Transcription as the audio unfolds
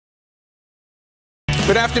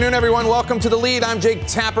Good afternoon, everyone. Welcome to The Lead. I'm Jake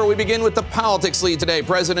Tapper. We begin with the politics lead today.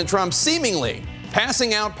 President Trump seemingly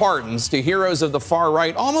passing out pardons to heroes of the far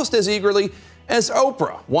right almost as eagerly as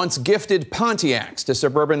Oprah once gifted Pontiacs to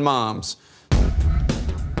suburban moms.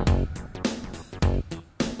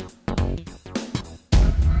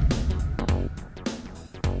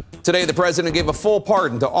 Today, the president gave a full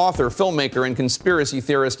pardon to author, filmmaker, and conspiracy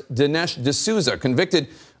theorist Dinesh D'Souza, convicted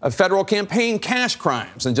of federal campaign cash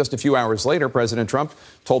crimes. And just a few hours later, President Trump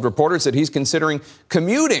told reporters that he's considering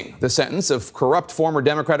commuting the sentence of corrupt former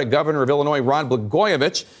Democratic governor of Illinois, Rod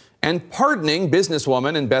Blagojevich, and pardoning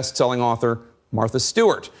businesswoman and best-selling author Martha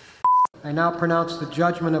Stewart. I now pronounce the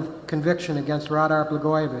judgment of conviction against Rod R.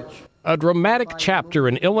 Blagojevich. A dramatic chapter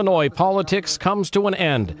in Illinois politics comes to an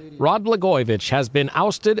end. Rod Blagojevich has been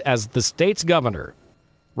ousted as the state's governor.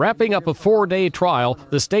 Wrapping up a 4-day trial,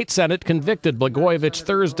 the state Senate convicted Blagojevich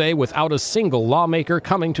Thursday without a single lawmaker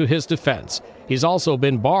coming to his defense. He's also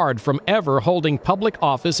been barred from ever holding public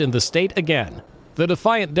office in the state again. The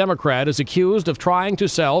defiant Democrat is accused of trying to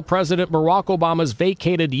sell President Barack Obama's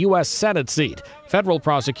vacated U.S. Senate seat. Federal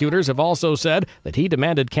prosecutors have also said that he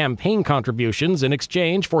demanded campaign contributions in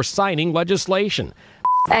exchange for signing legislation.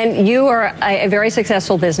 And you are a very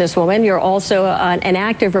successful businesswoman. You're also an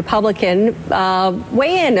active Republican.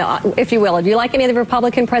 Weigh in, if you will. Do you like any of the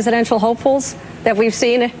Republican presidential hopefuls that we've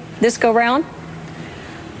seen this go round?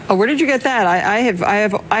 Oh, where did you get that? I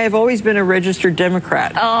have always been a registered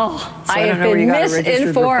Democrat. Oh, so I have been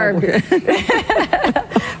misinformed.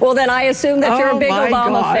 Well, then I assume that you're a big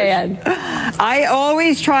Obama fan. I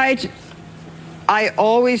always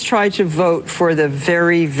try to vote for the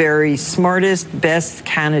very, very smartest, best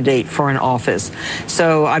candidate for an office.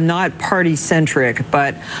 So I'm not party-centric,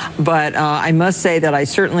 but I must say that I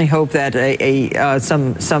certainly hope that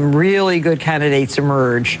some really good candidates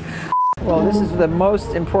emerge. Well, this is the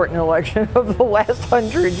most important election of the last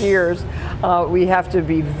 100 years. We have to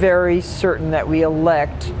be very certain that we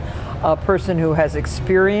elect a person who has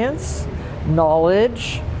experience,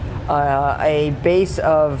 knowledge, a base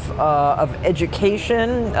of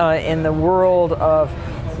education in the world of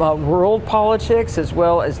world politics as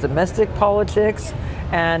well as domestic politics.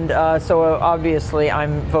 And so obviously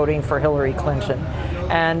I'm voting for Hillary Clinton.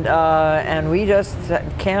 And we just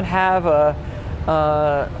can't have a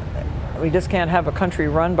country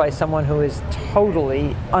run by someone who is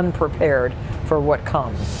totally unprepared for what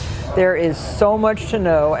comes. There is so much to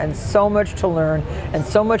know and so much to learn and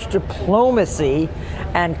so much diplomacy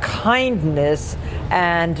and kindness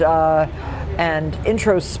and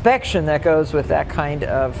introspection that goes with that kind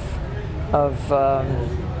of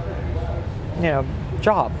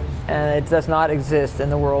job. And it does not exist in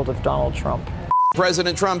the world of Donald Trump.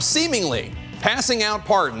 President Trump seemingly passing out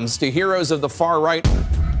pardons to heroes of the far right.